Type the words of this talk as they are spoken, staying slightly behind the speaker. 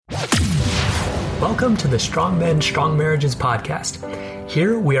Welcome to the Strong Men, Strong Marriages podcast.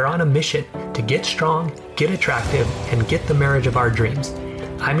 Here we are on a mission to get strong, get attractive, and get the marriage of our dreams.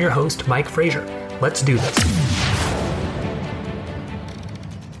 I'm your host, Mike Frazier. Let's do this.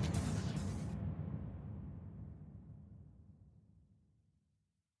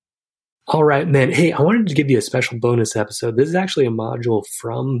 All right, man. Hey, I wanted to give you a special bonus episode. This is actually a module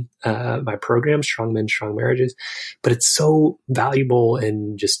from my program, Strong Men, Strong Marriages, but it's so valuable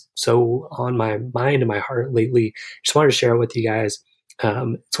and just so on my mind and my heart lately. Just wanted to share it with you guys.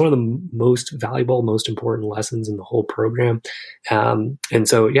 It's one of the most valuable, most important lessons in the whole program. And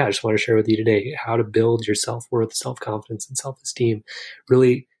so, I just want to share with you today how to build your self-worth, self-confidence, and self-esteem.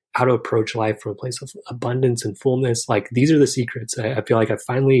 Really how to approach life from a place of abundance and fullness. Like, these are the secrets. I feel like I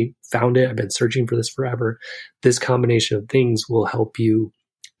finally found it. I've been searching for this forever. This combination of things will help you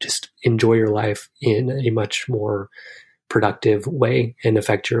just enjoy your life in a much more productive way and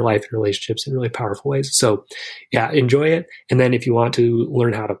affect your life and relationships in really powerful ways. So enjoy it. And then if you want to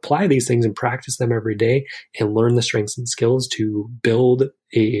learn how to apply these things and practice them every day and learn the strengths and skills to build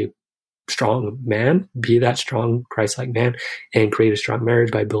a strong man, be that strong Christ-like man, and create a strong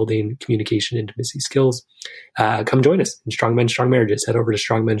marriage by building communication intimacy skills, come join us in Strong Men, Strong Marriages. Head over to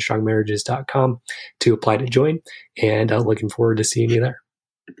strongmenstrongmarriages.com to apply to join, and looking forward to seeing you there.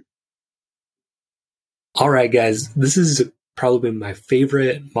 All right, guys, this is probably my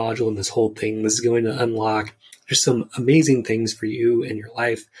favorite module in this whole thing. This is going to unlock just some amazing things for you in your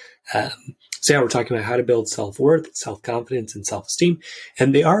life. We're talking about how to build self-worth, self-confidence, and self-esteem.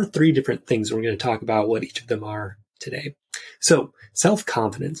 And they are three different things. And we're going to talk about what each of them are today. So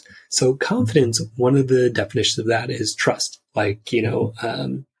self-confidence. So confidence, one of the definitions of that is trust. Like,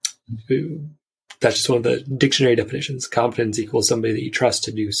 that's just one of the dictionary definitions. Confidence equals somebody that you trust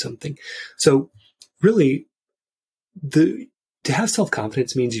to do something. So really, to have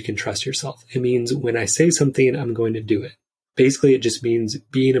self-confidence means you can trust yourself. It means when I say something, I'm going to do it. Basically, it just means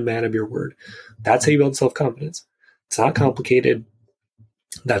being a man of your word. That's how you build self-confidence. It's not complicated.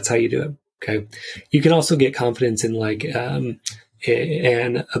 That's how you do it. Okay. You can also get confidence in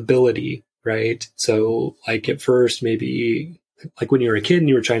an ability, right? So like at first, maybe like when you were a kid and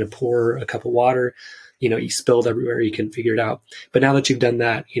you were trying to pour a cup of water, you spilled everywhere, you couldn't figure it out. But now that you've done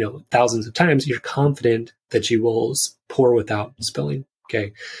that, thousands of times, you're confident that you will pour without spilling.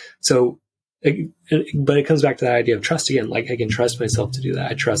 Okay. So, but it comes back to that idea of trust again. Like, I can trust myself to do that.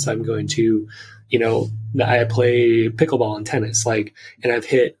 I trust I'm going to, I play pickleball and tennis, and I've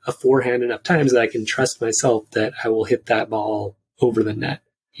hit a forehand enough times that I can trust myself that I will hit that ball over the net,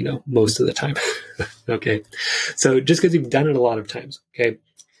 most of the time. Okay. So just because you've done it a lot of times. Okay.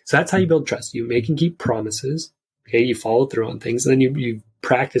 So that's how you build trust. You make and keep promises. Okay. You follow through on things, and then you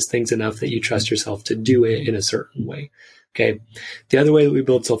practice things enough that you trust yourself to do it in a certain way. Okay. The other way that we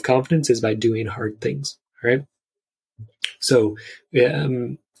build self-confidence is by doing hard things. All right. So,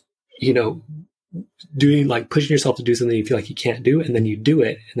 doing pushing yourself to do something you feel like you can't do, and then you do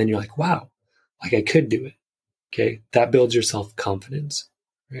it, and then you're like, wow, I could do it. Okay. That builds your self-confidence.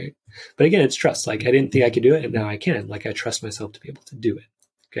 Right. But again, it's trust. I didn't think I could do it, and now I can. I trust myself to be able to do it.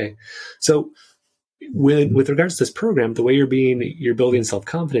 Okay. So with regards to this program, the way you're building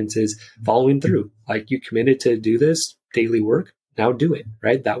self-confidence is following through. You committed to do this daily work, now do it,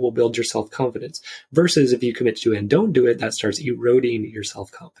 right? That will build your self-confidence. Versus if you commit to it and don't do it, that starts eroding your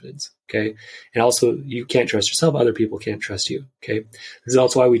self-confidence. Okay. And also, you can't trust yourself. Other people can't trust you. Okay. This is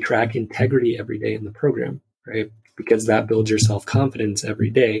also why we track integrity every day in the program, right? Because that builds your self-confidence every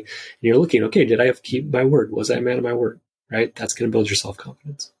day. And you're looking, okay, did I keep my word? Was I a man of my word? Right? That's going to build your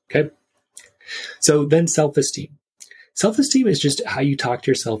self-confidence. Okay. So then self-esteem. Self-esteem is just how you talk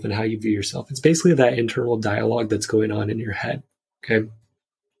to yourself and how you view yourself. It's basically that internal dialogue that's going on in your head. Okay.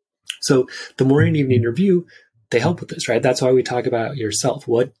 So the morning, evening review, they help with this, right? That's why we talk about yourself.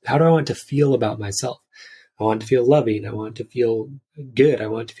 How do I want to feel about myself? I want to feel loving. I want to feel good. I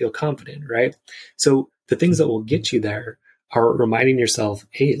want to feel confident, right? So the things that will get you there are reminding yourself,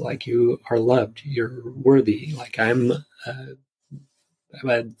 hey, you are loved, you're worthy. I'm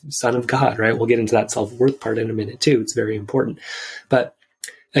a son of God, right? We'll get into that self-worth part in a minute too. It's very important. But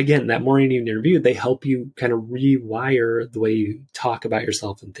again, that morning, evening review, they help you kind of rewire the way you talk about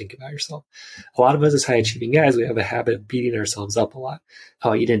yourself and think about yourself. A lot of us as high achieving guys, we have a habit of beating ourselves up a lot.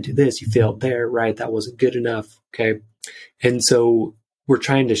 Oh, you didn't do this. You failed there, right? That wasn't good enough. Okay. And so we're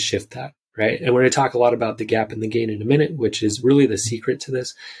trying to shift that, right? And we're going to talk a lot about the gap and the gain in a minute, which is really the secret to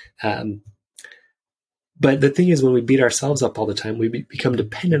this. But the thing is, when we beat ourselves up all the time, we become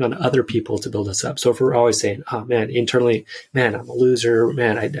dependent on other people to build us up. So if we're always saying, oh man, internally, man, I'm a loser.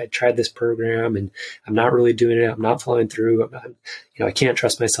 Man, I tried this program and I'm not really doing it. I'm not following through. I can't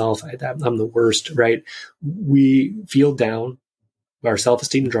trust myself. I'm the worst, right? We feel down. Our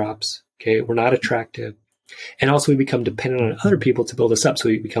self-esteem drops. Okay. We're not attractive. And also we become dependent on other people to build us up. So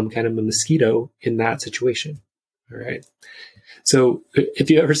we become kind of a mosquito in that situation. All right. So if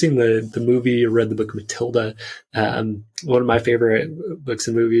you've ever seen the movie or read the book Matilda, one of my favorite books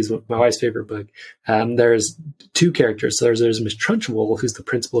and movies, my wife's favorite book, there's two characters. So there's Miss Trunchbull, who's the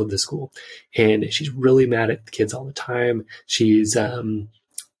principal of the school, and she's really mad at the kids all the time. She's,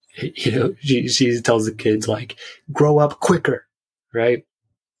 she tells the kids like, grow up quicker, right?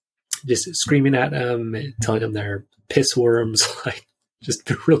 Just screaming at them, telling them they're piss worms, like, just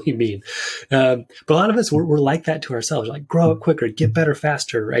really mean. But a lot of us, we're like that to ourselves, like grow up quicker, get better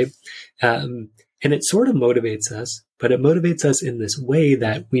faster, right? And it sort of motivates us, but it motivates us in this way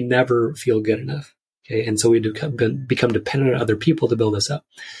that we never feel good enough. Okay. And so we become dependent on other people to build us up.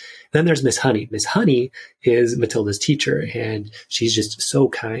 Then there's Miss Honey. Miss Honey is Matilda's teacher, and she's just so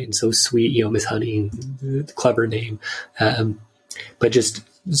kind, so sweet. Miss Honey, clever name, but just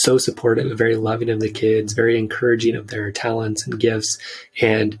so supportive, very loving of the kids, very encouraging of their talents and gifts.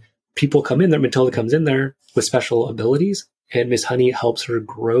 And people come in there, Matilda comes in there with special abilities, and Miss Honey helps her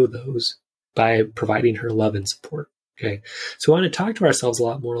grow those by providing her love and support. Okay. So we want to talk to ourselves a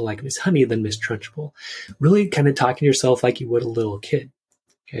lot more like Miss Honey than Miss Trunchbull. Really kind of talking to yourself like you would a little kid.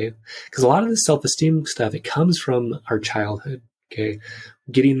 Okay. Because a lot of this self-esteem stuff, it comes from our childhood. Okay.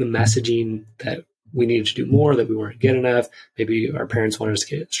 Getting the messaging that we needed to do more, that we weren't good enough. Maybe our parents wanted us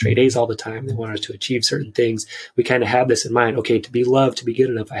to get straight A's all the time. They wanted us to achieve certain things. We kind of had this in mind. Okay, to be loved, to be good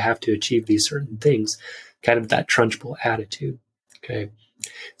enough, I have to achieve these certain things. Kind of that Trunchbull attitude. Okay.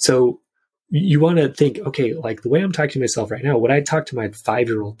 So you want to think, okay, like the way I'm talking to myself right now, would I talk to my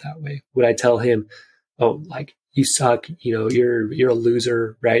 5-year-old that way? Would I tell him, oh, like, you suck, you're a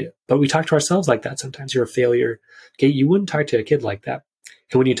loser, right? But we talk to ourselves like that sometimes. You're a failure. Okay, you wouldn't talk to a kid like that.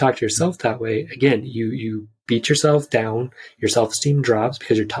 And when you talk to yourself that way, again, you beat yourself down, your self-esteem drops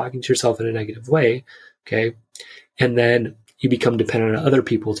because you're talking to yourself in a negative way, okay? And then you become dependent on other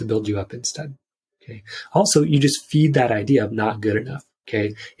people to build you up instead, okay? Also, you just feed that idea of not good enough,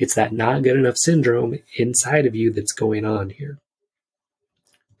 okay? It's that not good enough syndrome inside of you that's going on here,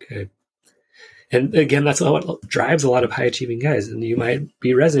 okay? And again, that's what drives a lot of high achieving guys. And you might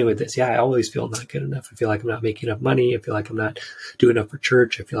be resonating with this. Yeah, I always feel not good enough. I feel like I'm not making enough money. I feel like I'm not doing enough for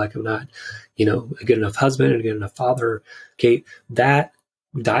church. I feel like I'm not, a good enough husband and a good enough father. Okay. That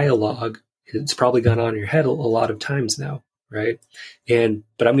dialogue, it's probably gone on in your head a lot of times now. Right.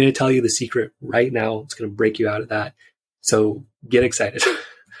 But I'm going to tell you the secret right now. It's going to break you out of that. So get excited.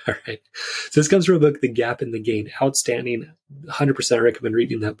 All right. So this comes from a book, The Gap and the Gain. Outstanding. 100% recommend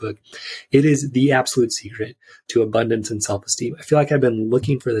reading that book. It is the absolute secret to abundance and self-esteem. I feel like I've been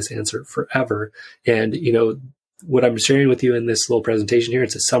looking for this answer forever. And, what I'm sharing with you in this little presentation here,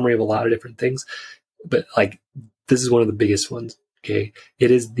 it's a summary of a lot of different things. But this is one of the biggest ones. Okay. It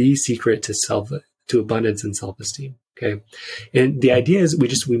is the secret to abundance and self-esteem. Okay. And the idea is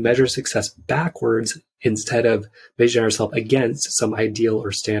we measure success backwards instead of measuring ourselves against some ideal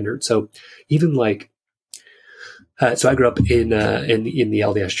or standard. So even so I grew up in the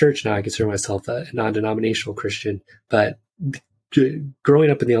LDS church. Now I consider myself a non-denominational Christian, but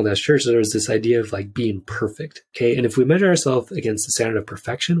growing up in the LDS church, there was this idea of being perfect. Okay. And if we measure ourselves against the standard of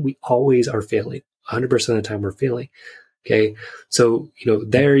perfection, we always are failing. 100% of the time we're failing. Okay. So,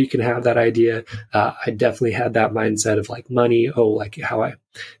 there you can have that idea. I definitely had that mindset of money. Oh, how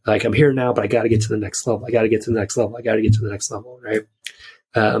I'm here now, but I got to get to the next level. I got to get to the next level. I got to get to the next level. Right.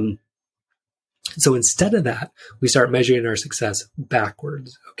 So instead of that, we start measuring our success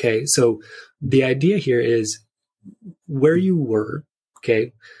backwards. Okay. So the idea here is where you were,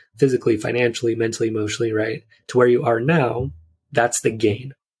 okay, physically, financially, mentally, emotionally, right, to where you are now, that's the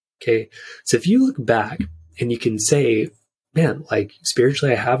gain. Okay. So if you look back, and you can say, man,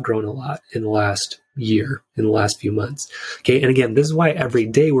 spiritually, I have grown a lot in the last year, in the last few months. Okay. And again, this is why every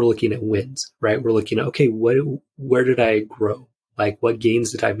day we're looking at wins, right? We're looking at, okay, where did I grow? What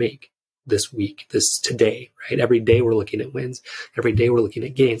gains did I make this week, today, right? Every day we're looking at wins. Every day we're looking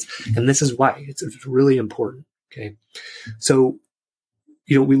at gains. And this is why it's really important. Okay. So,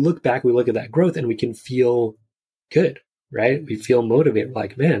 we look back, we look at that growth and we can feel good, right? We feel motivated.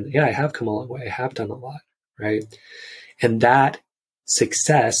 Man, yeah, I have come a long way. I have done a lot. Right. And that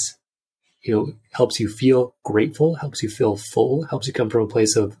success helps you feel grateful, helps you feel full, helps you come from a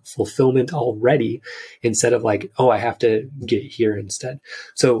place of fulfillment already instead of like, oh, I have to get here instead.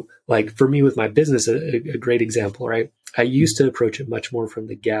 So like for me with my business, a great example, right? I used to approach it much more from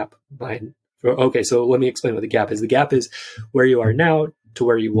the gap mind. Okay, so let me explain what the gap is. The gap is where you are now to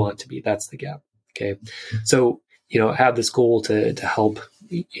where you want to be. That's the gap. Okay. So, I have this goal to help,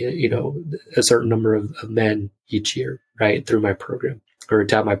 a certain number of men each year, right? Through my program, or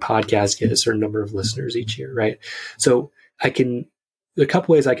to have my podcast get a certain number of listeners each year, right? So a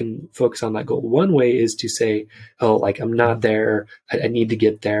couple ways I can focus on that goal. One way is to say, oh, like I'm not there. I need to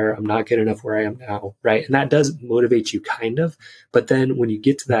get there. I'm not good enough where I am now, right? And that does motivate you kind of. But then when you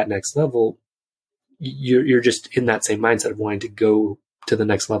get to that next level, you're just in that same mindset of wanting to go to the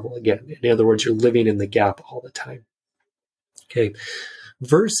next level again. In other words, you're living in the gap all the time. Okay.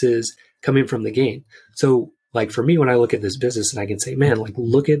 Versus coming from the gain. So like for me, when I look at this business and I can say, man, like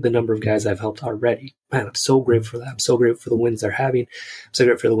look at the number of guys I've helped already. Man, I'm so grateful for that. I'm so grateful for the wins they're having. I'm so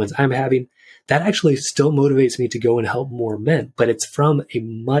grateful for the wins I'm having. That actually still motivates me to go and help more men, but it's from a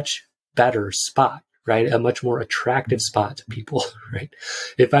much better spot, right? A much more attractive spot to people, right?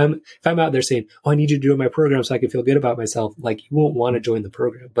 If I'm out there saying, oh, I need you to join my program so I can feel good about myself, like you won't want to join the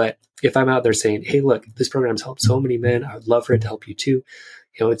program. But if I'm out there saying, hey, look, this program's helped so many men, I would love for it to help you too.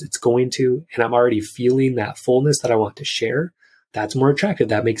 It's going to, and I'm already feeling that fullness that I want to share. That's more attractive.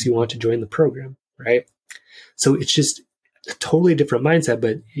 That makes you want to join the program, right? So it's just a totally different mindset,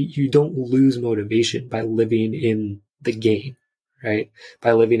 but you don't lose motivation by living in the gain, right?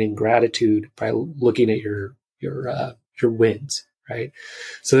 By living in gratitude, by looking at your wins, right?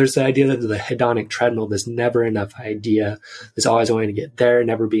 So there's the idea that the hedonic treadmill, this never enough idea, this always wanting to get there,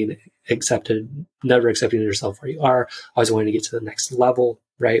 never being accepted, never accepting yourself where you are, always wanting to get to the next level,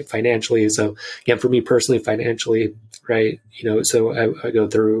 right? Financially. So again, for me personally, financially, right? So I go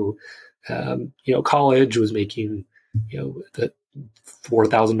through, college, was making, the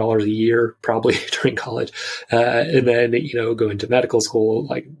 $4,000 a year probably during college. And then, go into medical school,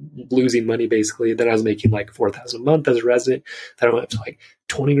 like losing money basically. Then I was making like $4,000 a month as a resident. Then I went up to like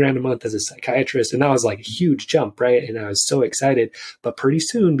 20 grand a month as a psychiatrist. And that was like a huge jump, right? And I was so excited, but pretty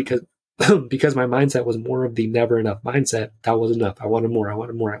soon because my mindset was more of the never enough mindset, that was enough. I wanted more,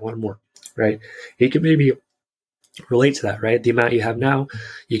 right? You can maybe relate to that, right? The amount you have now,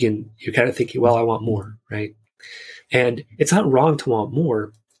 you're kind of thinking, well, I want more, right? And it's not wrong to want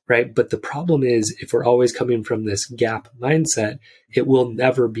more, right? But the problem is if we're always coming from this gap mindset, it will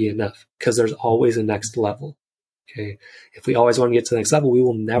never be enough because there's always a next level. Okay. If we always want to get to the next level, we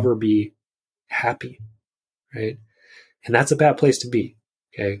will never be happy, right? And that's a bad place to be.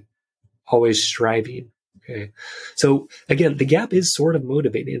 Okay. Always striving. Okay. So again, the gap is sort of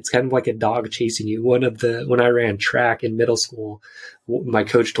motivating. It's kind of like a dog chasing you. When I ran track in middle school, my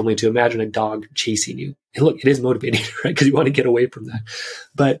coach told me to imagine a dog chasing you. And look, it is motivating, right? Because you want to get away from that,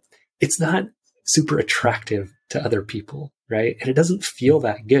 but it's not super attractive to other people, right? And it doesn't feel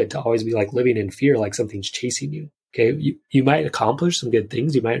that good to always be like living in fear, like something's chasing you. Okay. You might accomplish some good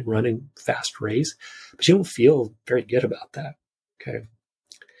things. You might run a fast race, but you don't feel very good about that. Okay.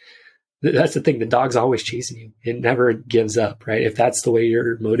 That's the thing. The dog's always chasing you. It never gives up, right? If that's the way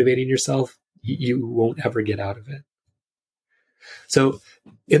you're motivating yourself, you won't ever get out of it. So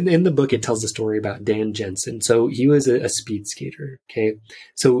in the book, it tells the story about Dan Jensen. So he was a speed skater. Okay.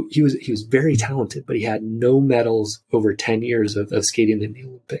 So he was very talented, but he had no medals over 10 years of skating in the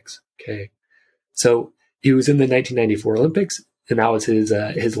Olympics. Okay. So he was in the 1994 Olympics, and that was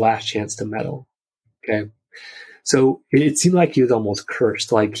his last chance to medal. Okay. So it seemed like he was almost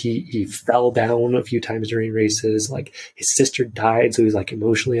cursed. Like he fell down a few times during races. Like his sister died. So he was like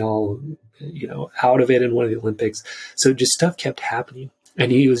emotionally all, out of it in one of the Olympics. So just stuff kept happening.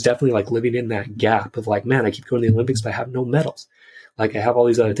 And he was definitely like living in that gap of like, man, I keep going to the Olympics, but I have no medals. Like I have all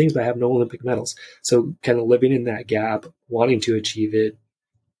these other things, but I have no Olympic medals. So kind of living in that gap, wanting to achieve it.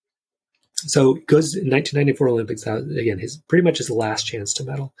 So it goes in 1994 Olympics. That was, again, pretty much his last chance to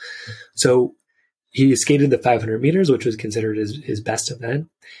medal. So he skated the 500 meters, which was considered his best event,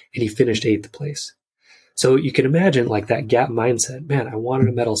 and he finished 8th place. So you can imagine like that gap mindset, man, I wanted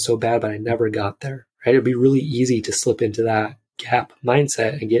a medal so bad, but I never got there, right? It'd be really easy to slip into that gap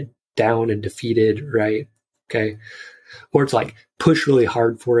mindset and get down and defeated, right? Okay. Or it's like push really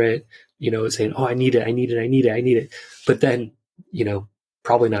hard for it, saying, oh, I need it. But then,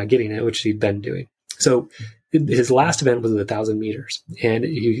 probably not getting it, which he'd been doing. So his last event was the 1,000 meters, and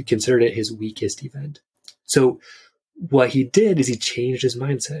he considered it his weakest event. So what he did is he changed his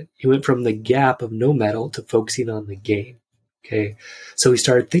mindset. He went from the gap of no medal to focusing on the game. Okay. So he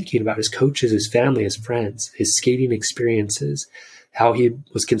started thinking about his coaches, his family, his friends, his skating experiences, how he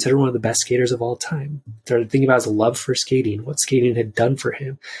was considered one of the best skaters of all time. Started thinking about his love for skating, what skating had done for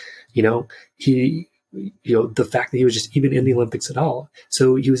him. The fact that he was just even in the Olympics at all.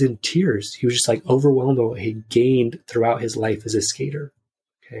 So he was in tears. He was just like overwhelmed by what he gained throughout his life as a skater.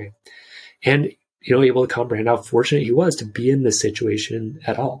 Okay. And, able to comprehend how fortunate he was to be in this situation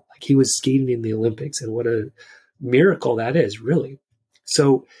at all. Like he was skating in the Olympics, and what a miracle that is, really.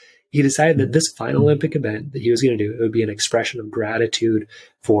 So he decided that this final Olympic event that he was going to do, it would be an expression of gratitude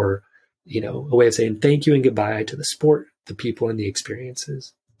for, a way of saying thank you and goodbye to the sport, the people, and the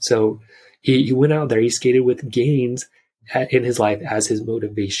experiences. So he went out there, he skated with gains in his life as his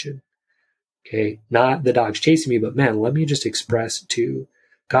motivation. Okay. Not the dog's chasing me, but man, let me just express to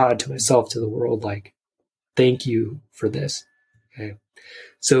God, to myself, to the world, like, thank you for this. Okay.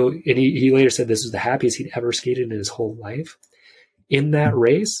 So, and he later said this was the happiest he'd ever skated in his whole life. In that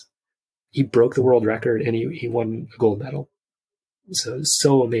race, he broke the world record and he won a gold medal. So it's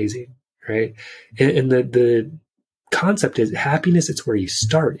so amazing, right? And the concept is happiness, it's where you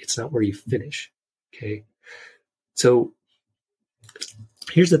start, it's not where you finish. Okay. So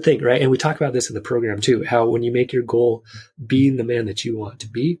here's the thing, right? And we talk about this in the program too, how when you make your goal being the man that you want to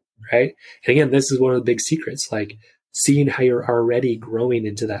be, right? And again, this is one of the big secrets, like seeing how you're already growing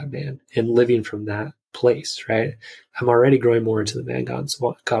into that man and living from that place, right? I'm already growing more into the man God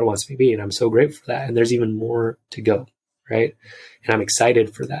wants me to be, and I'm so grateful for that. And there's even more to go, right? And I'm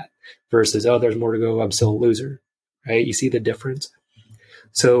excited for that versus, oh, there's more to go, I'm still a loser, right? You see the difference?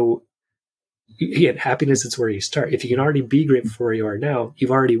 So again, happiness is where you start. If you can already be grateful for where you are now,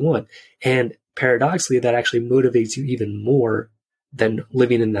 you've already won. And paradoxically, that actually motivates you even more than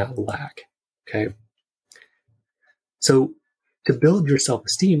living in that lack. Okay. So to build your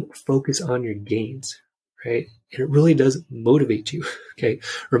self-esteem, focus on your gains, right? And it really does motivate you. Okay.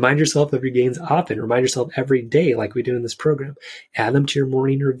 Remind yourself of your gains often. Remind yourself every day, like we do in this program. Add them to your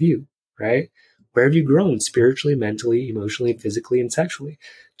morning review, right? Where have you grown spiritually, mentally, emotionally, physically, and sexually?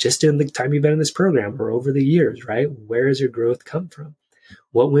 Just in the time you've been in this program or over the years, right? Where has your growth come from?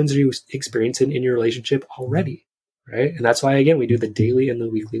 What wins are you experiencing in your relationship already, right? And that's why, again, we do the daily and the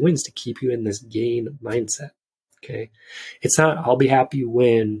weekly wins to keep you in this gain mindset, okay? It's not, I'll be happy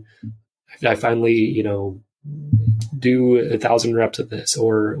when I finally, do 1,000 reps of this,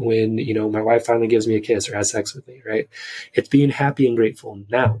 or when, my wife finally gives me a kiss or has sex with me, right? It's being happy and grateful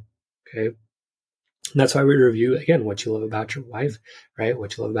now, okay? And that's why we review, again, what you love about your wife, right?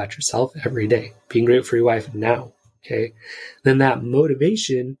 What you love about yourself every day. Being grateful for your wife now, okay? Then that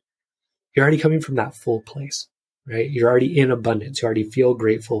motivation, you're already coming from that full place, right? You're already in abundance. You already feel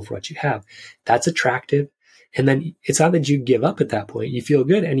grateful for what you have. That's attractive. And then it's not that you give up at that point. You feel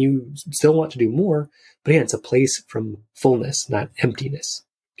good and you still want to do more. But again, it's a place from fullness, not emptiness,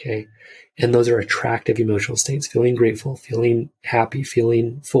 okay? And those are attractive emotional states, feeling grateful, feeling happy,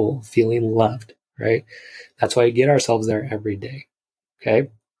 feeling full, feeling loved. Right? That's why we get ourselves there every day. Okay.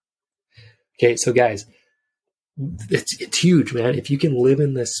 Okay. So guys, it's huge, man. If you can live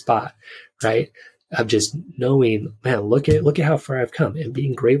in this spot, right, of just knowing, man, look at how far I've come and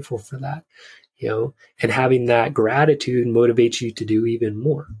being grateful for that, and having that gratitude motivates you to do even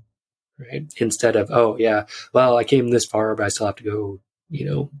more, right? Instead of, oh yeah, well, I came this far, but I still have to go,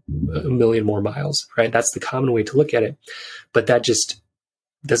 a million more miles, right? That's the common way to look at it, but that just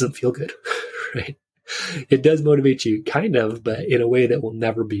doesn't feel good. Right? It does motivate you, kind of, but in a way that will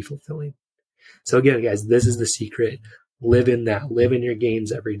never be fulfilling. So again, guys, this is the secret. Live in that. Live in your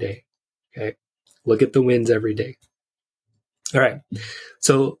gains every day. Okay. Look at the wins every day. All right.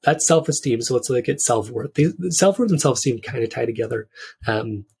 So that's self-esteem. So let's look at self-worth. Self-worth and self-esteem kind of tie together.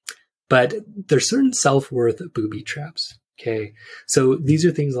 But there's certain self-worth booby traps. Okay. So these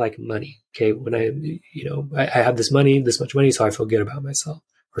are things like money. Okay. When I have this much money, so I feel good about myself.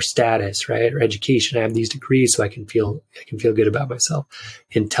 Or status, right? Or education. I have these degrees, so I can feel good about myself.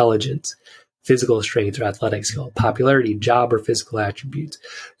 Intelligence, physical strength or athletic skill, popularity, job or physical attributes.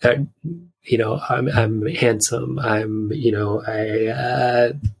 I'm handsome. I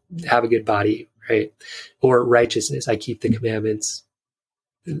have a good body, right? Or righteousness. I keep the commandments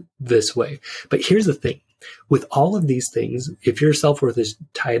this way. But here's the thing. With all of these things, if your self-worth is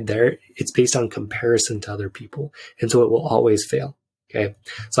tied there, it's based on comparison to other people. And so it will always fail. Okay.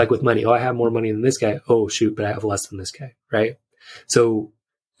 It's like with money. Oh, I have more money than this guy. Oh, shoot, but I have less than this guy. Right. So,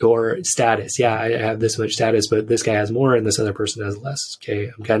 or status. Yeah, I have this much status, but this guy has more and this other person has less.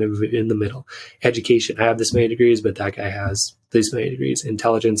 Okay. I'm kind of in the middle. Education. I have this many degrees, but that guy has this many degrees.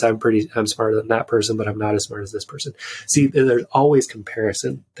 Intelligence. I'm smarter than that person, but I'm not as smart as this person. See, there's always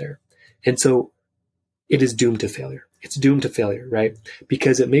comparison there. And so it is doomed to failure. it's doomed to failure, right?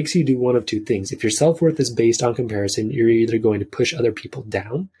 Because it makes you do one of two things. If your self-worth is based on comparison, you're either going to push other people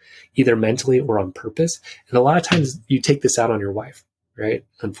down, either mentally or on purpose. And a lot of times you take this out on your wife, right?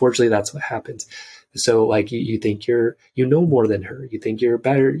 Unfortunately, that's what happens. So like you think you know more than her. You think you're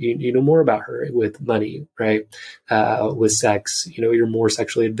better. You know more about her with money, right? With sex, you're more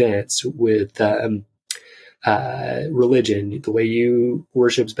sexually advanced with, religion. The way you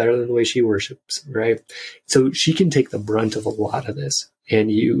worship is better than the way she worships, right? So she can take the brunt of a lot of this,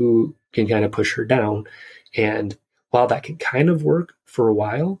 and you can kind of push her down. And while that can kind of work for a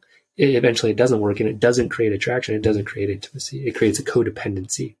while, eventually it doesn't work, and it doesn't create attraction. It doesn't create intimacy. It creates a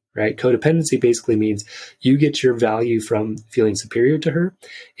codependency, right? Codependency basically means you get your value from feeling superior to her,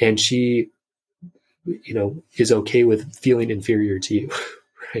 and she, is okay with feeling inferior to you.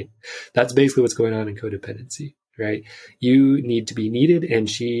 Right. That's basically what's going on in codependency, right? You need to be needed and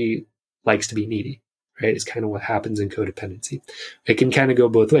she likes to be needy, right? It's kind of what happens in codependency. It can kind of go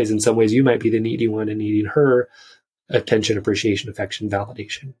both ways. In some ways, you might be the needy one and needing her attention, appreciation, affection,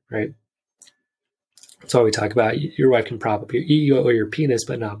 validation, right? That's why we talk about your wife can prop up your ego or your penis,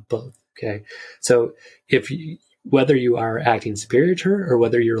 but not both, okay? So whether you are acting superior to her or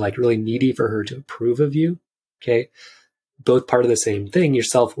whether you're like really needy for her to approve of you, okay? Both part of the same thing. Your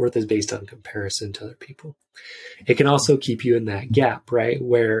self-worth is based on comparison to other people. It can also keep you in that gap, right?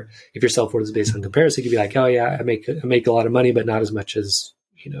 Where if your self-worth is based on comparison, you could be like, oh yeah, I make a lot of money, but not as much as,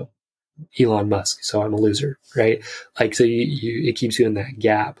 Elon Musk. So I'm a loser, right? Like, so it keeps you in that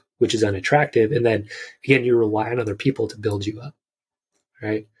gap, which is unattractive. And then again, you rely on other people to build you up,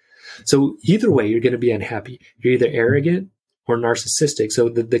 right? So either way, you're going to be unhappy. You're either arrogant or narcissistic. So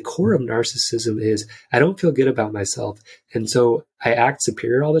the core of narcissism is I don't feel good about myself. And so I act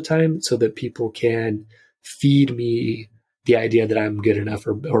superior all the time so that people can feed me the idea that I'm good enough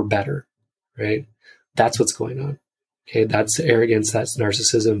or better, right? That's what's going on. Okay. That's arrogance. That's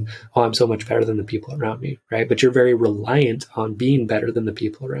narcissism. Oh, I'm so much better than the people around me, right? But you're very reliant on being better than the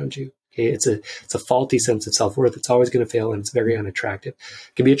people around you. Okay. It's a faulty sense of self-worth. It's always going to fail, and it's very unattractive.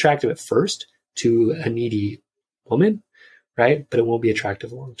 It can be attractive at first to a needy woman, right? But it won't be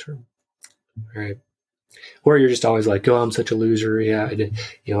attractive long-term, right? Or you're just always like, oh, I'm such a loser. Yeah. I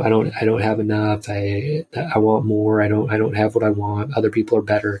don't have enough. I want more. I don't have what I want. Other people are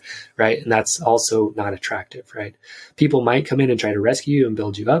better. Right. And that's also not attractive, right? People might come in and try to rescue you and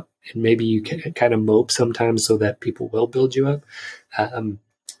build you up. And maybe you can kind of mope sometimes so that people will build you up.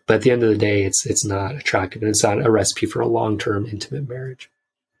 But at the end of the day, it's not attractive, and it's not a recipe for a long-term intimate marriage.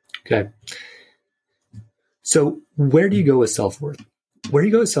 Okay. So where do you go with self-worth? Where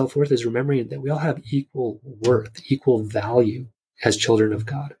you go with self-worth is remembering that we all have equal worth, equal value as children of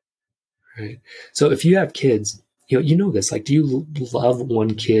God, right? So if you have kids, you know this, like, do you love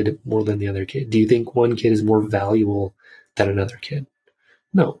one kid more than the other kid? Do you think one kid is more valuable than another kid?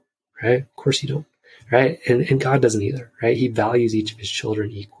 No, right? Of course you don't, right? And God doesn't either, right? He values each of his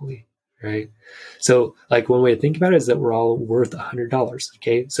children equally, right? So like one way to think about it is that we're all worth $100,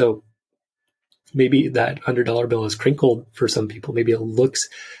 okay? So maybe that $100 bill is crinkled for some people. Maybe it looks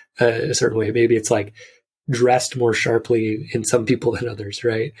a certain way. Maybe it's like dressed more sharply in some people than others,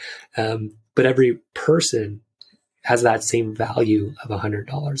 right? But every person has that same value of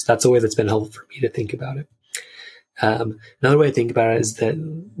 $100. That's the way that's been helpful for me to think about it. Another way to think about it is that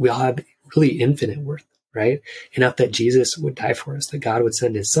we all have really infinite worth, right? Enough that Jesus would die for us, that God would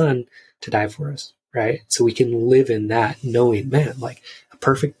send his son to die for us, right? So we can live in that knowing, man, like a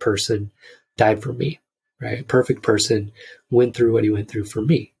perfect person died for me, right? Perfect person went through what he went through for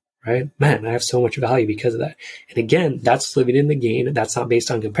me, right? Man, I have so much value because of that. And again, that's living in the gain. That's not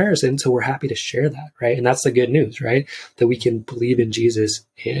based on comparison. So we're happy to share that, right? And that's the good news, right? That we can believe in Jesus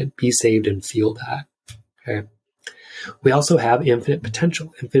and be saved and feel that, okay? We also have infinite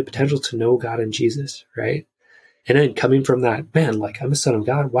potential to know God and Jesus, right? And then coming from that, man, like I'm a son of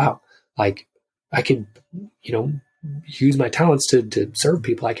God. Wow. Like I can, use my talents to serve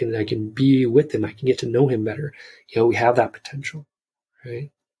people. I can be with them. I can get to know him better. We have that potential, right?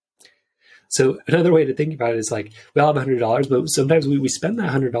 So another way to think about it is like, we all have $100, but sometimes we spend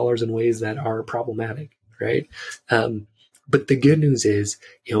that $100 in ways that are problematic, right? But the good news is,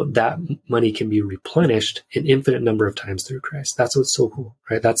 that money can be replenished an infinite number of times through Christ. That's what's so cool,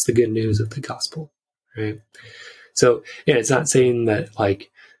 right? That's the good news of the gospel, right? So yeah, it's not saying that like,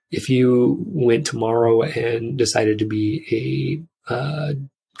 if you went tomorrow and decided to be a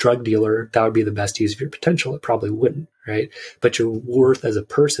drug dealer, that would be the best use of your potential. It probably wouldn't, right? But your worth as a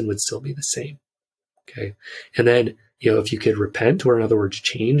person would still be the same, okay? And then, if you could repent, or in other words,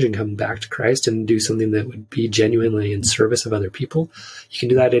 change and come back to Christ and do something that would be genuinely in service of other people, you can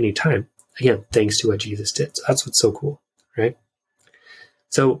do that anytime. Again, thanks to what Jesus did. So that's what's so cool, right?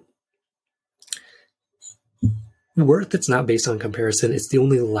 So worth that's not based on comparison, it's the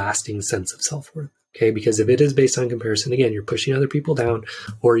only lasting sense of self-worth. Okay, because if it is based on comparison, again, you're pushing other people down,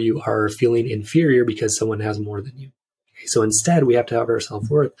 or you are feeling inferior because someone has more than you. Okay, so instead, we have to have our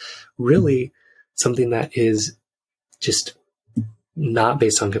self-worth really something that is just not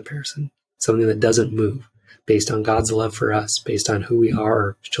based on comparison, something that doesn't move, based on God's love for us, based on who we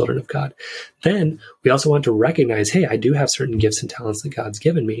are, children of God. Then we also want to recognize, hey, I do have certain gifts and talents that God's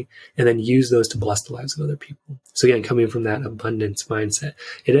given me, and then use those to bless the lives of other people. So again, coming from that abundance mindset,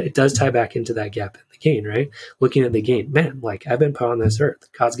 it does tie back into that gap in the gain, right? Looking at the gain, man, like I've been put on this earth.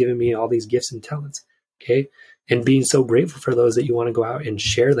 God's given me all these gifts and talents, okay? And being so grateful for those that you want to go out and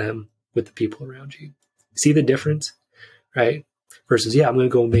share them with the people around you. See the difference, right? Versus, yeah, I'm going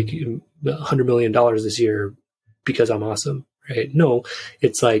to go make $100 million this year because I'm awesome, right? No,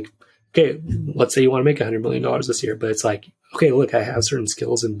 it's like, okay, let's say you want to make $100 million this year, but it's like, okay, look, I have certain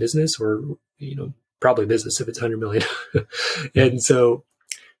skills in business, or, probably business if it's 100 million. And so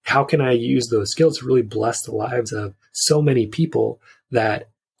how can I use those skills to really bless the lives of so many people that,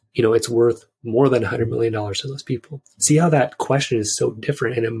 it's worth more than $100 million to those people? See how that question is so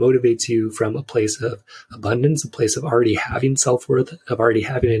different, and it motivates you from a place of abundance, a place of already having self-worth, of already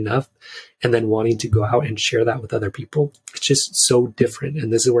having enough, and then wanting to go out and share that with other people. It's just so different.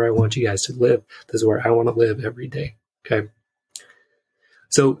 And this is where I want you guys to live. This is where I want to live every day. Okay.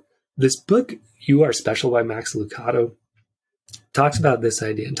 So this book, You Are Special by Max Lucado, talks about this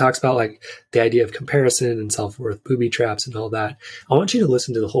idea and talks about like the idea of comparison and self-worth, booby traps and all that. I want you to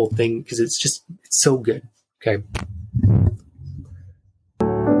listen to the whole thing because it's so good. Okay.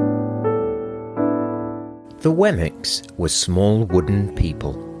 The Wemmicks were small wooden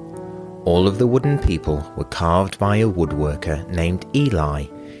people. All of the wooden people were carved by a woodworker named Eli.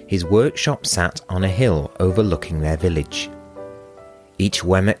 His workshop sat on a hill overlooking their village. Each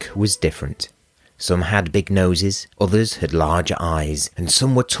Wemmick was different. Some had big noses, others had larger eyes, and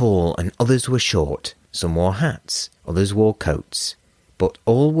some were tall and others were short. Some wore hats, others wore coats. But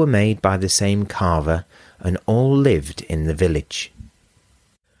all were made by the same carver, and all lived in the village.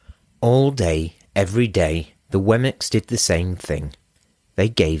 All day, every day, the Wemmicks did the same thing. They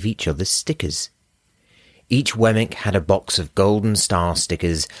gave each other stickers. Each Wemmick had a box of golden star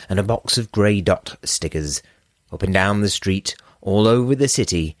stickers and a box of grey dot stickers. Up and down the street, all over the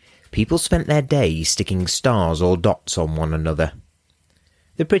city, people spent their day sticking stars or dots on one another.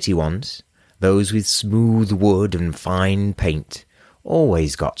 The pretty ones, those with smooth wood and fine paint,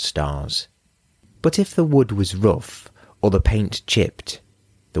 always got stars. But if the wood was rough or the paint chipped,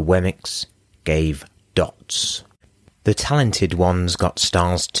 the Wemmicks gave dots. The talented ones got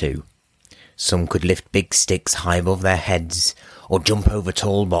stars too. Some could lift big sticks high above their heads or jump over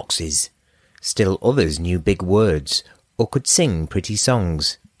tall boxes. Still others knew big words or could sing pretty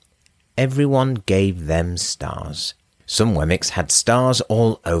songs. Everyone gave them stars. Some Wemmicks had stars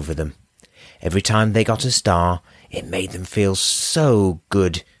all over them. Every time they got a star, it made them feel so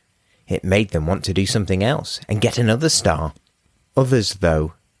good. It made them want to do something else and get another star. Others,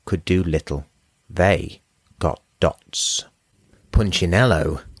 though, could do little. They got dots.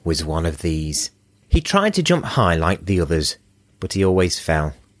 Punchinello was one of these. He tried to jump high like the others, but he always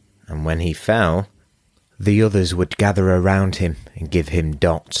fell. And when he fell, the others would gather around him and give him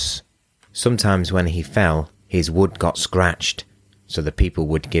dots. Sometimes when he fell, his wood got scratched, so the people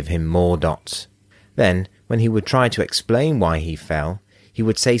would give him more dots. Then, when he would try to explain why he fell, he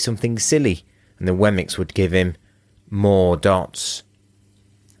would say something silly, and the Wemmicks would give him more dots.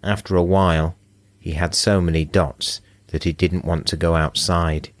 After a while, he had so many dots that he didn't want to go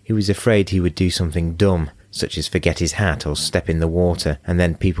outside. He was afraid he would do something dumb, such as forget his hat or step in the water, and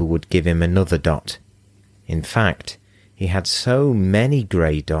then people would give him another dot. In fact, he had so many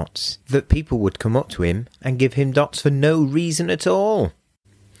grey dots that people would come up to him and give him dots for no reason at all.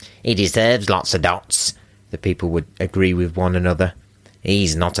 He deserves lots of dots, the people would agree with one another.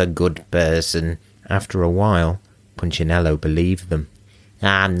 He's not a good person. After a while, Punchinello believed them.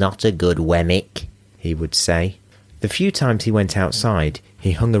 I'm not a good Wemmick, he would say. The few times he went outside,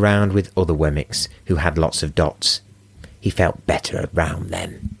 he hung around with other Wemmicks who had lots of dots. He felt better around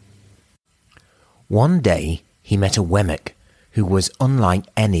them. One day, he met a Wemmick who was unlike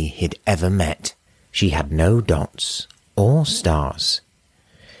any he'd ever met. She had no dots or stars.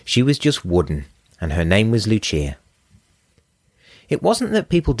 She was just wooden, and her name was Lucia. It wasn't that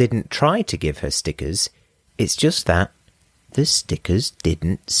people didn't try to give her stickers, it's just that the stickers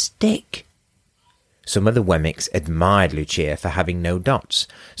didn't stick. Some of the Wemmicks admired Lucia for having no dots,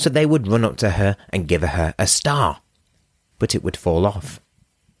 so they would run up to her and give her a star. But it would fall off.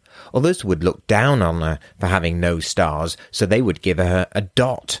 Others would look down on her for having no stars, so they would give her a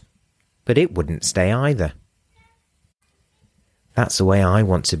dot. But it wouldn't stay either. That's the way I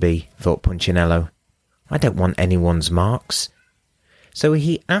want to be, thought Punchinello. I don't want anyone's marks. So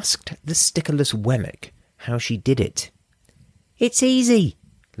he asked the stickerless Wemmick how she did it. It's easy,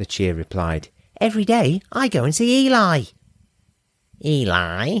 Lucia replied. Every day I go and see Eli.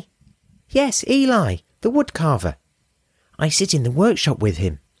 Eli? Yes, Eli, the woodcarver. I sit in the workshop with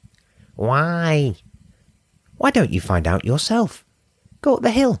him. Why? Why don't you find out yourself? Go up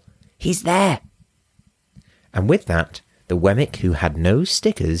the hill. He's there. And with that, the Wemmick who had no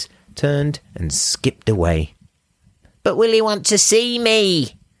stickers turned and skipped away. But will he want to see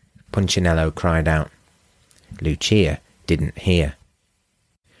me? Punchinello cried out. Lucia didn't hear.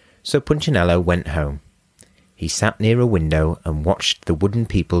 So Punchinello went home. He sat near a window and watched the wooden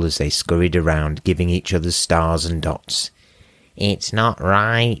people as they scurried around, giving each other stars and dots. It's not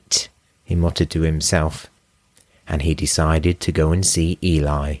right, he muttered to himself, and he decided to go and see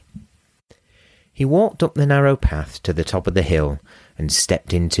Eli. He walked up the narrow path to the top of the hill and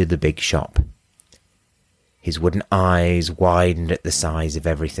stepped into the big shop. His wooden eyes widened at the size of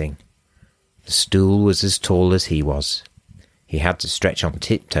everything. The stool was as tall as he was. He had to stretch on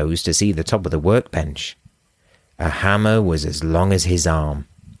tiptoes to see the top of the workbench. A hammer was as long as his arm.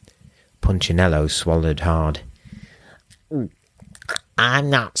 Punchinello swallowed hard. I'm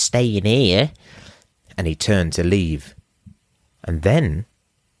not staying here. And he turned to leave. And then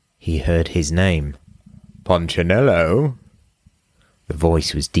he heard his name. Punchinello. The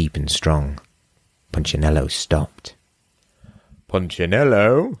voice was deep and strong. Punchinello stopped.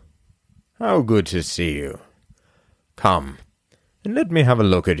 Punchinello, how good to see you. Come, and let me have a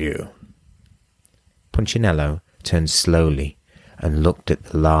look at you. Punchinello turned slowly and looked at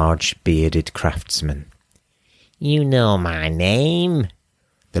the large bearded craftsman. You know my name?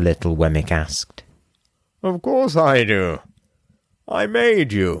 The little Wemmick asked. Of course I do. I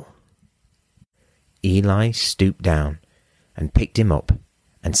made you. Eli stooped down and picked him up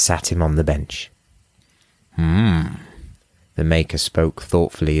and sat him on the bench. The maker spoke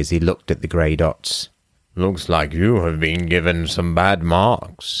thoughtfully as he looked at the grey dots. Looks like you have been given some bad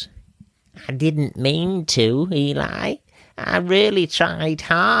marks. I didn't mean to, Eli. I really tried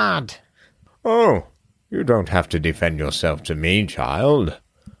hard. Oh, you don't have to defend yourself to me, child.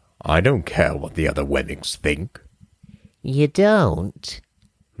 I don't care what the other Wemmicks think. You don't?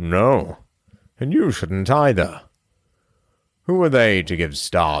 No, and you shouldn't either. Who are they to give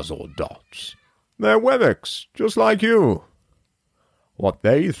stars or dots? They're Wemmicks, just like you. What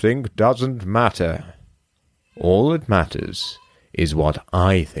they think doesn't matter. All that matters is what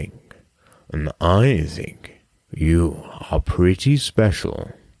I think, and I think you are pretty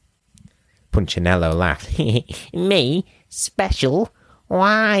special. Punchinello laughed. Me? Special?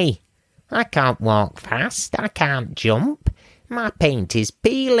 Why? I can't walk fast, I can't jump. My paint is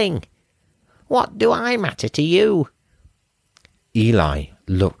peeling. What do I matter to you? Eli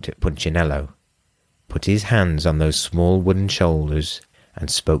looked at Punchinello, put his hands on those small wooden shoulders, and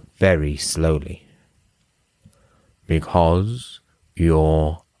spoke very slowly. Because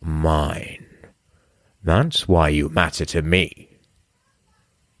you're mine. That's why you matter to me.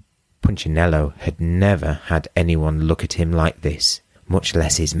 Punchinello had never had anyone look at him like this, much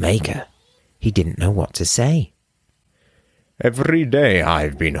less his maker. He didn't know what to say. Every day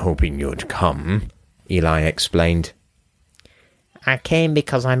I've been hoping you'd come, Eli explained. I came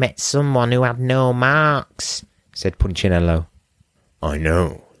because I met someone who had no marks, said Punchinello. I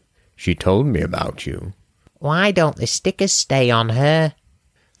know. She told me about you. Why don't the stickers stay on her?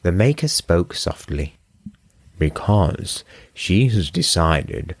 The maker spoke softly. Because she has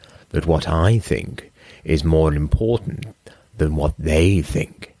decided that what I think is more important than what they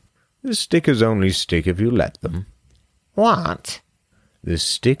think. The stickers only stick if you let them. What? The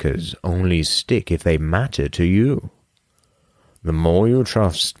stickers only stick if they matter to you. The more you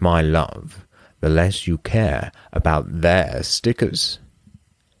trust my love, the less you care about their stickers.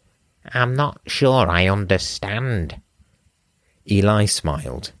 I'm not sure I understand. Eli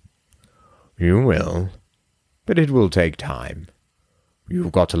smiled. You will, but it will take time.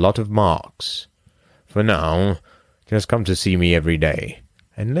 You've got a lot of marks. For now, just come to see me every day,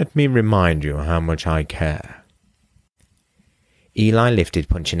 and let me remind you how much I care. Eli lifted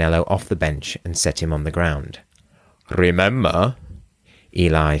Punchinello off the bench and set him on the ground. Remember,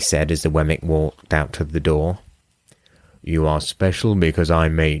 Eli said as the Wemmick walked out of the door, you are special because I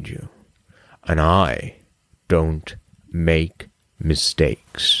made you, and I don't make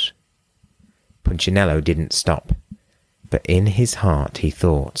mistakes. Punchinello didn't stop, but in his heart he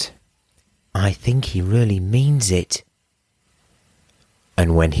thought, I think he really means it.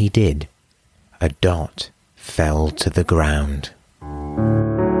 And when he did, a dot fell to the ground.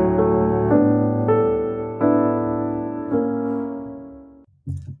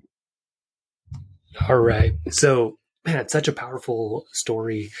 All right. So, man, it's such a powerful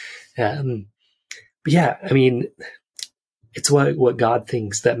story. But yeah, I mean, it's what God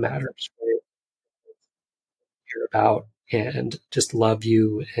thinks that matters, right? Care about and just love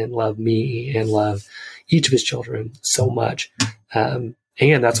you and love me and love each of his children so much. And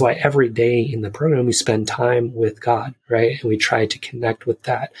that's why every day in the program we spend time with God, right? And we try to connect with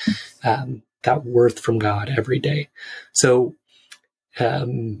that worth from God every day. So,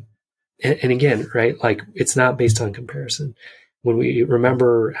 and again, right? Like, it's not based on comparison. When we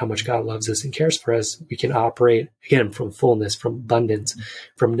remember how much God loves us and cares for us, we can operate again from fullness, from abundance,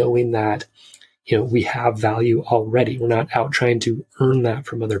 from knowing that, we have value already. We're not out trying to earn that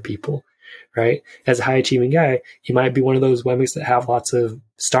from other people, right? As a high achieving guy, you might be one of those Wemmicks that have lots of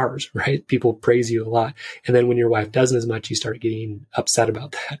stars, right? People praise you a lot. And then when your wife doesn't as much, you start getting upset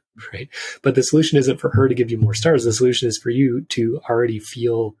about that, right? But the solution isn't for her to give you more stars. The solution is for you to already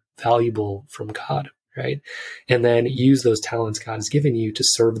feel valuable from God, right? And then use those talents God has given you to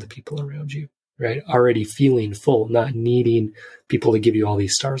serve the people around you, right? Already feeling full, not needing people to give you all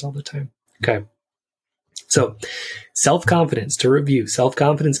these stars all the time. Okay. So self-confidence, to review,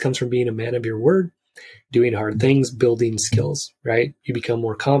 self-confidence comes from being a man of your word, doing hard things, building skills, right? You become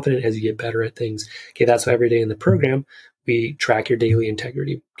more confident as you get better at things. Okay. That's why every day in the program, we track your daily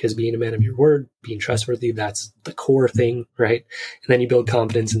integrity, because being a man of your word, being trustworthy, that's the core thing, right? And then you build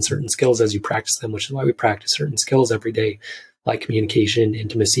confidence in certain skills as you practice them, which is why we practice certain skills every day, like communication,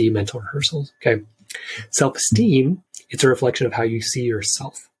 intimacy, mental rehearsals. Okay. Self-esteem, it's a reflection of how you see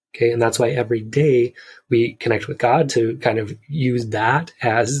yourself. Okay. And that's why every day we connect with God to kind of use that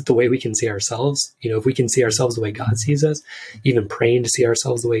as the way we can see ourselves. If we can see ourselves the way God sees us, even praying to see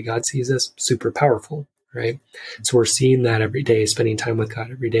ourselves the way God sees us, super powerful, right? So we're seeing that every day, spending time with God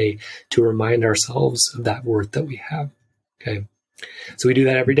every day to remind ourselves of that worth that we have. Okay. So we do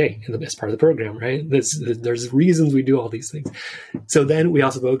that every day in the best part of the program, right? There's reasons we do all these things. So then we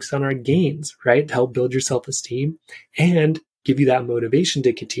also focus on our gains, right? To help build your self-esteem and give you that motivation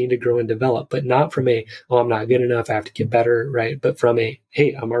to continue to grow and develop, but not from I'm not good enough, I have to get better, right? But from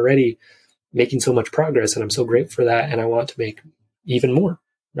hey, I'm already making so much progress and I'm so grateful for that and I want to make even more,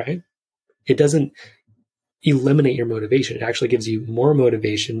 right? It doesn't eliminate your motivation. It actually gives you more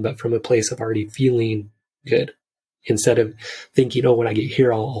motivation, but from a place of already feeling good, instead of thinking, when I get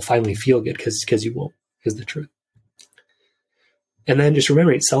here, I'll finally feel good, because you won't, is the truth. And then just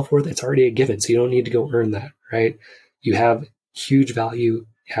remember, self-worth, it's already a given. So you don't need to go earn that, right? You have huge value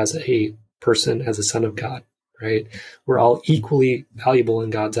as a person, as a son of God, right? We're all equally valuable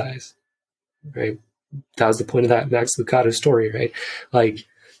in God's eyes, right? That was the point of that Max Lucado story, right? Like,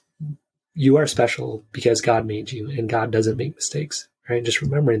 you are special because God made you, and God doesn't make mistakes, right? Just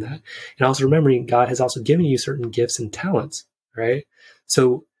remembering that. And also remembering God has also given you certain gifts and talents, right?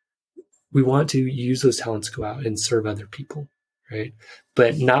 So we want to use those talents to go out and serve other people, right?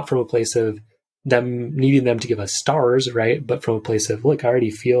 But not from a place of them needing them to give us stars, right? But from a place of, look, I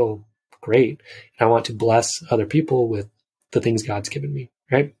already feel great, and I want to bless other people with the things God's given me,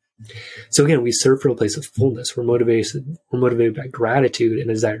 right? So again, we serve from a place of fullness. We're motivated by gratitude and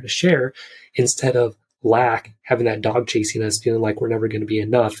a desire to share, instead of lack, having that dog chasing us, feeling like we're never going to be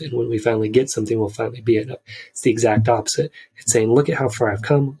enough. And when we finally get something, we'll finally be enough. It's the exact opposite. It's saying, look at how far I've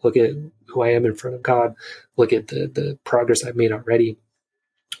come. Look at who I am in front of God. Look at the progress I've made already.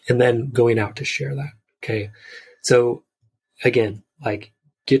 And then going out to share that. Okay. So again, like,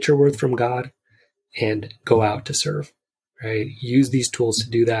 get your worth from God and go out to serve, right? Use these tools to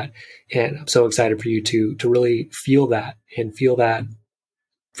do that. And I'm so excited for you to really feel that, and feel that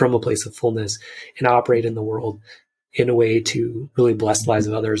from a place of fullness, and operate in the world in a way to really bless the lives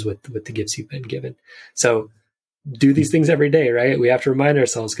of others with the gifts you've been given. So do these things every day, right? We have to remind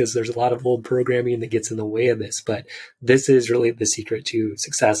ourselves, because there's a lot of old programming that gets in the way of this, but this is really the secret to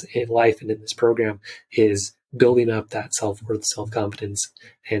success in life and in this program, is building up that self-worth, self-confidence,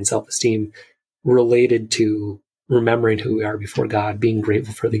 and self-esteem related to remembering who we are before God, being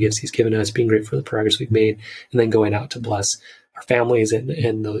grateful for the gifts he's given us, being grateful for the progress we've made, and then going out to bless our families and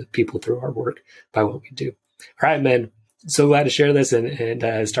the people through our work by what we do. All right, man. So glad to share this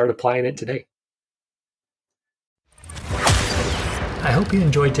and start applying it today. I hope you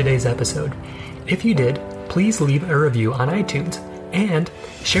enjoyed today's episode. If you did, please leave a review on iTunes and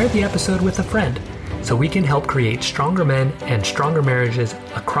share the episode with a friend, so we can help create stronger men and stronger marriages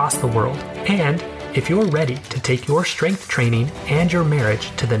across the world. And if you're ready to take your strength training and your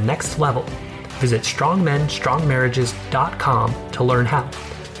marriage to the next level, Visit strongmenstrongmarriages.com to learn how.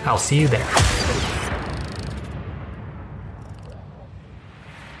 I'll see you there.